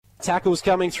Tackles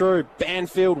coming through.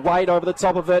 Banfield Wade over the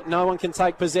top of it. No one can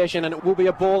take possession, and it will be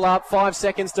a ball up. 5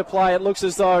 seconds to play. It looks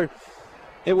as though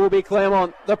it will be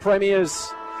Claremont, the premiers.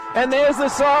 And there's the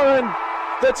siren.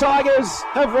 The Tigers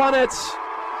have won it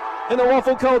in the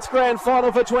Waffle Colts Grand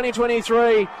Final for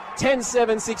 2023.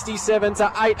 10-7-67 to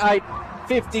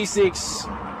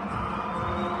 8-8-56.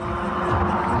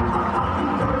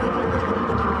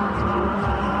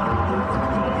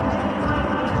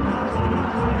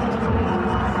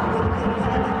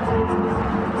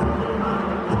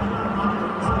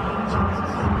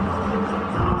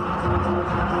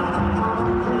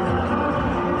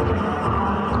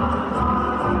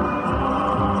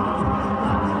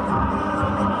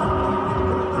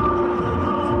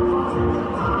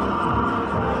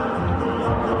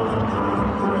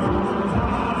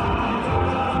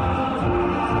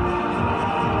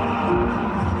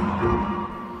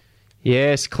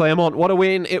 Yes, Claremont, what a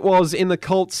win it was in the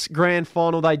Colts Grand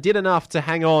Final. They did enough to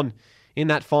hang on in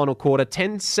that final quarter.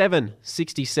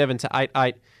 10-7-67 to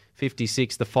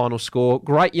 8-8-56, the final score.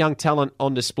 Great young talent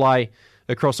on display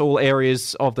across all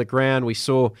areas of the ground. We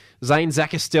saw Zane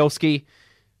Zakostelski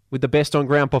with the best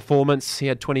on-ground performance. He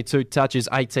had 22 touches,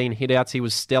 18 hit-outs. He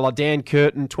was stellar. Dan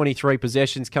Curtin, 23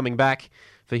 possessions, coming back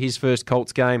for his first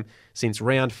Colts game since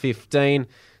round 15.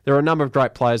 There are a number of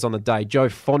great players on the day. Joe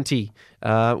Fonte.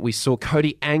 We saw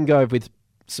Cody Angove with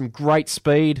some great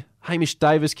speed. Hamish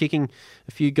Davis kicking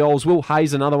a few goals. Will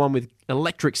Hayes, another one with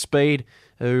electric speed,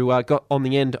 who got on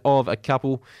the end of a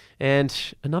couple. And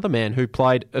another man who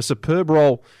played a superb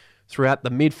role throughout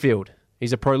the midfield.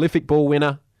 He's a prolific ball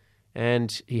winner,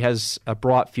 and he has a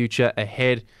bright future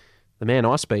ahead. The man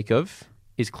I speak of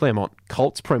is Claremont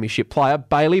Colts Premiership player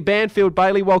Bailey Banfield.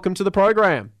 Bailey, welcome to the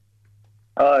program.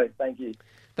 Oh, thank you.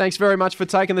 Thanks very much for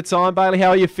taking the time, Bailey. How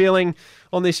are you feeling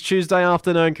on this Tuesday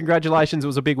afternoon? Congratulations, it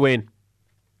was a big win.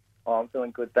 Oh, I'm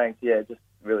feeling good, thanks. Yeah, just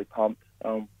really pumped.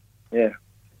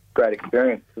 Great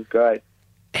experience. It was great.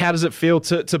 How does it feel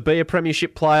to be a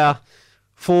premiership player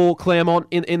for Claremont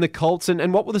in the Colts,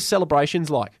 and what were the celebrations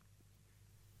like?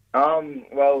 Everyone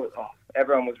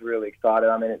was really excited.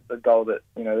 I mean, it's a goal that,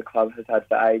 the club has had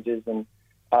for ages, and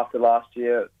after last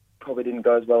year, probably didn't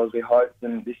go as well as we hoped,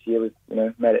 and this year we've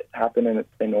made it happen, and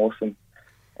it's been awesome.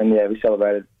 And yeah, we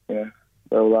celebrated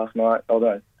well last night,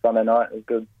 although Sunday night. It was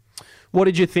good. What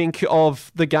did you think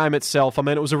of the game itself? I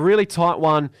mean, it was a really tight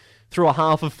one through a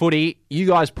half of footy. You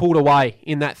guys pulled away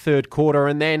in that third quarter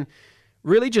and then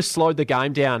really just slowed the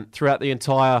game down throughout the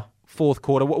entire fourth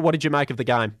quarter. What did you make of the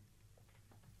game?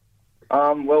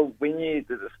 We knew at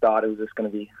the start it was just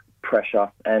going to be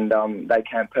pressure, and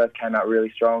Perth came out really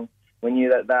strong. We knew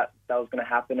that was going to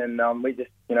happen, and we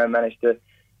just managed to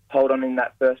hold on in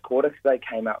that first quarter because they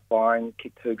came out firing,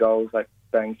 kicked 2 goals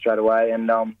bang straight away, and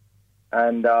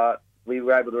we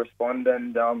were able to respond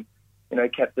and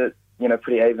kept it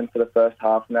pretty even for the first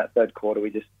half. In that third quarter, we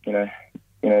just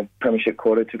premiership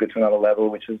quarter took it to another level,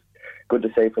 which was good to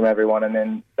see from everyone. And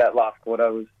then that last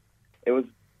quarter was a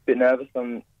bit nervous for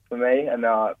me, and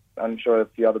I'm sure a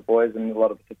few other boys and a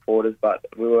lot of the supporters, but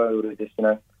we were able to just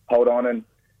hold on and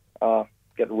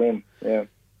get the win.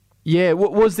 Yeah.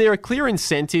 Was there a clear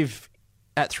incentive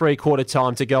at 3-quarter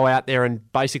time to go out there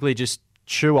and basically just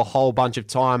chew a whole bunch of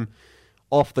time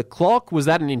off the clock? Was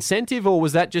that an incentive, or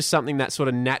was that just something that sort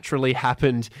of naturally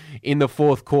happened in the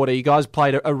fourth quarter? You guys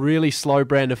played a really slow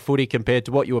brand of footy compared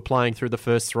to what you were playing through the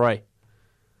first 3.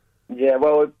 Yeah,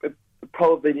 well, it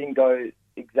probably didn't go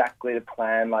exactly to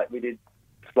plan. We did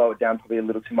slow it down probably a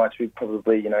little too much. We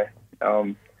probably,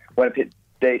 went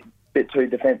a bit too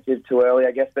defensive too early,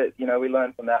 I guess. But, we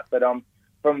learned from that. But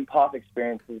from past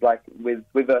experiences, with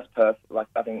versus Perth,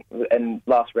 I think, in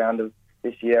last round of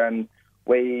this year, and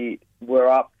we were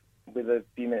up with a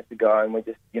few minutes to go, and we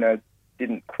just,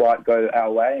 didn't quite go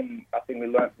our way. And I think we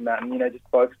learned from that, and just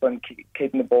focused on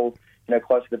keeping the ball,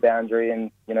 close to the boundary,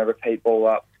 and repeat ball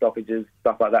up, stoppages,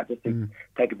 stuff like that, just to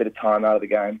take a bit of time out of the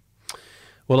game.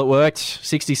 Well, it worked.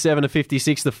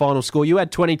 67-56, the final score. You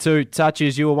had 22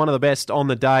 touches. You were one of the best on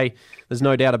the day. There's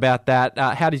no doubt about that.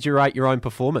 How did you rate your own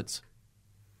performance?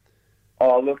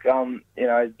 Oh, look, I went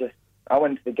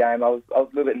into the game. I was a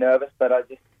little bit nervous, but I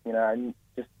just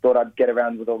thought I'd get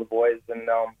around with all the boys, and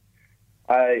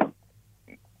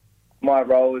my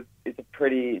role is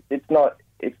it's not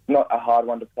a hard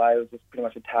one to play. It was just pretty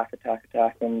much attack,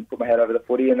 and put my head over the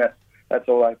footy, and that's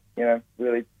all I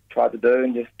really tried to do,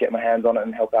 and just get my hands on it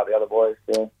and help out the other boys.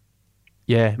 So.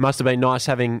 Yeah, it must have been nice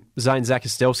having Zane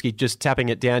Zakostelski just tapping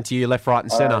it down to you left, right,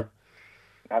 and centre.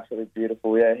 Absolutely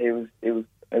beautiful. Yeah, he was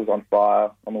on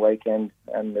fire on the weekend,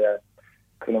 and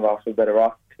couldn't have asked for a better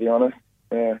ruck, to be honest.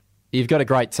 Yeah. You've got a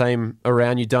great team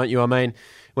around you, don't you? I mean,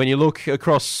 when you look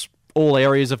across all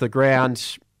areas of the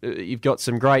ground, you've got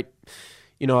some great,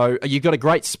 you've got a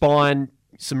great spine,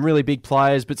 some really big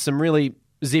players, but some really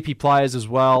zippy players as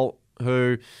well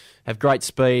who have great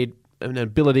speed and an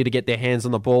ability to get their hands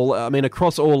on the ball. I mean,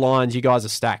 across all lines, you guys are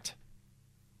stacked.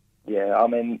 Yeah, I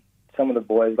mean, some of the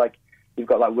boys, like, you've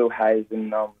got, like, Will Hayes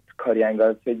and Cody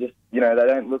Ango, who just, they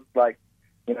don't look like,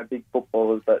 big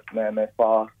footballers, but, man, they're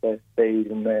fast, their speed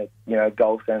and their,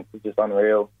 goal sense is just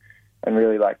unreal and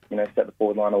really, like, set the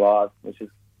forward line alive, which is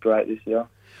great this year.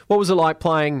 What was it like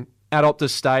playing at Optus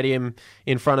Stadium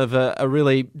in front of a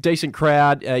really decent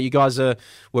crowd? You guys were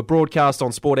broadcast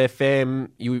on Sport FM.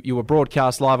 You were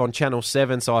broadcast live on Channel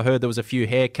 7, so I heard there was a few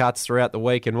haircuts throughout the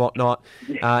week and whatnot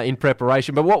in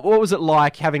preparation. But what was it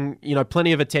like having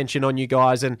plenty of attention on you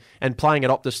guys and playing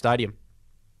at Optus Stadium?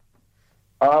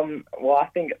 Well, I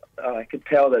think I could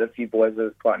tell that a few boys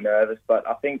were quite nervous, but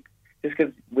I think just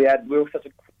because we were such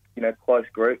a close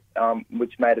group,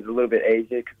 which made it a little bit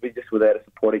easier because we just were there to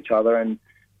support each other and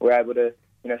we're able to,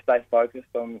 stay focused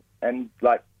on, and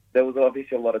like there was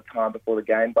obviously a lot of time before the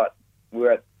game, but we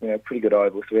were at, pretty good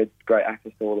oval, so we had great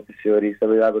access to all the facilities, so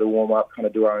we were able to warm up, kind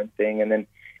of do our own thing, and then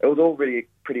it was all really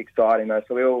pretty exciting though,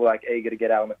 so we were all like eager to get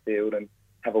out on the field and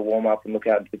have a warm up and look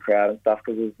out into the crowd and stuff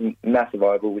because it was a massive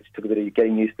oval, which took a bit of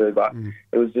getting used to, but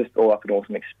it was just all like an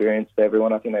awesome experience for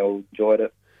everyone. I think they all enjoyed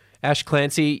it. Ash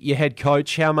Clancy, your head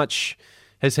coach, how much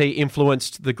has he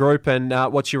influenced the group, and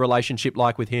what's your relationship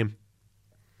like with him?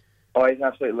 Oh, he's an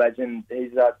absolute legend.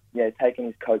 He's taken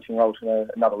his coaching role to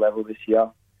another level this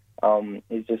year.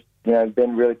 He's just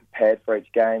been really prepared for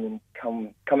each game and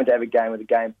come into every game with a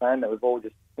game plan that we've all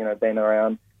just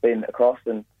been across,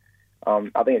 and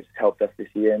I think it's just helped us this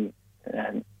year,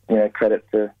 and credit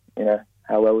to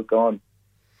how well we've gone.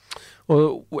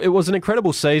 Well, it was an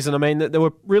incredible season. I mean, there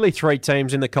were really three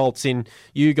teams in the Colts, in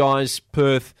you guys,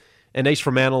 Perth, and East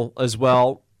Fremantle as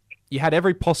well. You had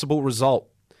every possible result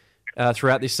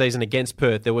throughout this season against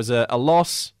Perth. There was a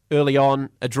loss early on,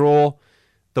 a draw,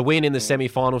 the win in the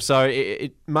semi-final. So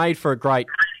it made for a great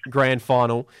grand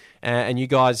final, and you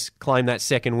guys claimed that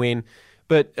second win.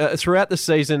 But throughout the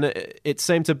season, it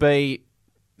seemed to be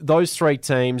those three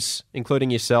teams,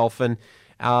 including yourself, and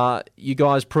you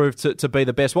guys proved to be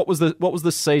the best. What was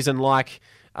the season like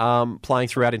playing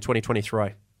throughout in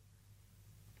 2023?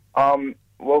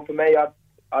 Well, for me,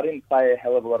 I didn't play a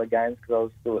hell of a lot of games because I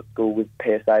was still at school with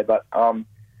PSA. But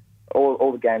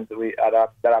all the games that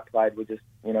I played were just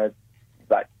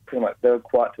like pretty much, they were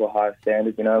quite to a higher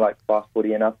standard. Like fast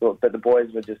footy and I thought. But the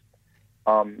boys were just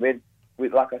we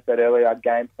like I said earlier, our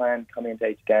game plan coming into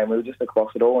each game, we were just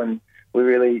across it all, and we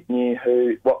really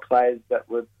knew what players that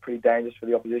were pretty dangerous for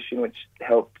the opposition, which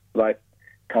helped like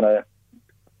kind of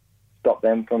stop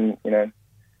them from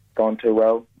going too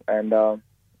well. And so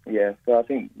I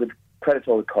think with credit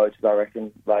to all the coaches, I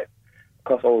reckon like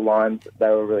across all lines they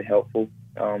were really helpful.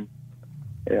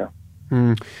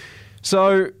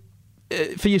 So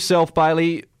for yourself,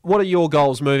 Bailey, what are your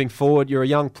goals moving forward? You're a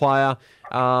young player.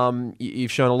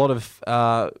 You've shown a lot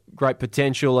of great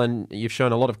potential, and you've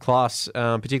shown a lot of class,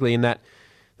 particularly in that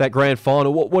grand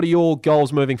final. What are your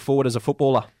goals moving forward as a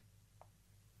footballer?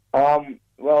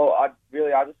 Well, I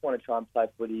just want to try and play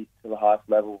footy to the highest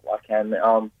level I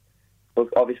can.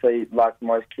 Look, obviously, like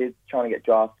most kids, trying to get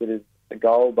drafted is a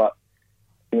goal, but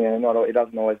it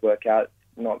doesn't always work out.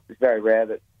 It's very rare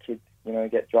that kids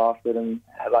get drafted and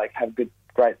have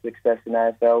great success in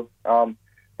AFL.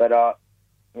 But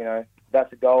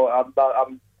that's a goal.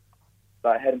 I'm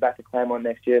heading back to Claremont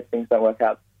next year if things don't work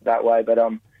out that way. But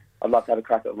I'd love to have a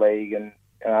crack at league, and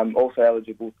I'm also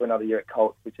eligible for another year at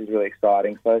Colts, which is really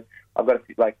exciting. So I've got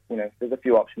there's a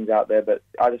few options out there, but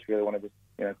I just really want to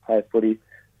just play footy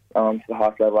to the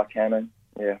highest level I can. And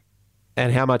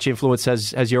And how much influence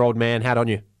has your old man had on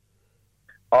you?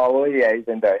 Oh well, yeah, he's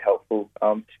been very helpful,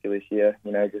 particularly this year.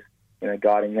 Just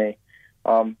guiding me.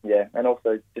 And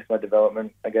also just my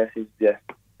development. I guess he's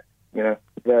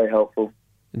very helpful.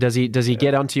 Does he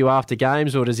get onto you after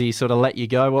games, or does he sort of let you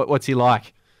go? What's he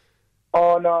like?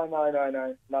 Oh no,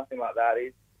 nothing like that.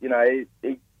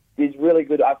 He's really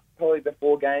good. Probably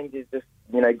before games, he's just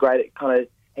great at kind of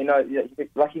he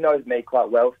knows me quite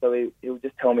well, so he'll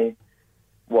just tell me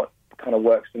what kind of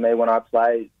works for me when I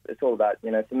play. It's all about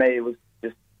for me it was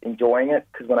just enjoying it,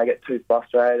 because when I get too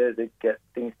frustrated,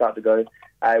 things start to go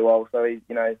AWOL. So he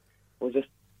was just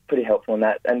pretty helpful in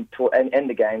that. And to end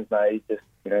the games, he just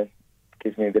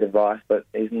gives me a bit of advice, but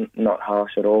he's not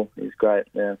harsh at all. He's great.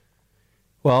 Yeah.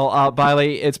 Well,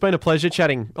 Bailey, it's been a pleasure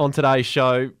chatting on today's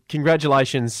show.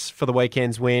 Congratulations for the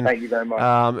weekend's win. Thank you very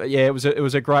much. It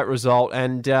was a great result,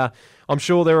 and I'm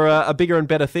sure there are bigger and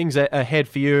better things ahead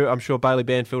for you. I'm sure Bailey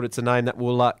Banfield, it's a name that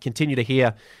we'll continue to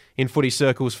hear in footy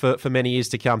circles for many years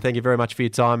to come. Thank you very much for your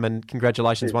time, and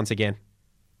congratulations once again.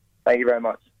 Thank you very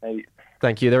much. Thank you.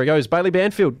 Thank you. There he goes. Bailey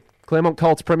Banfield, Claremont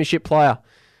Colts premiership player.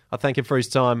 I thank him for his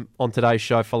time on today's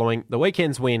show following the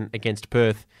weekend's win against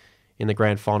Perth in the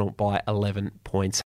grand final by 11 points.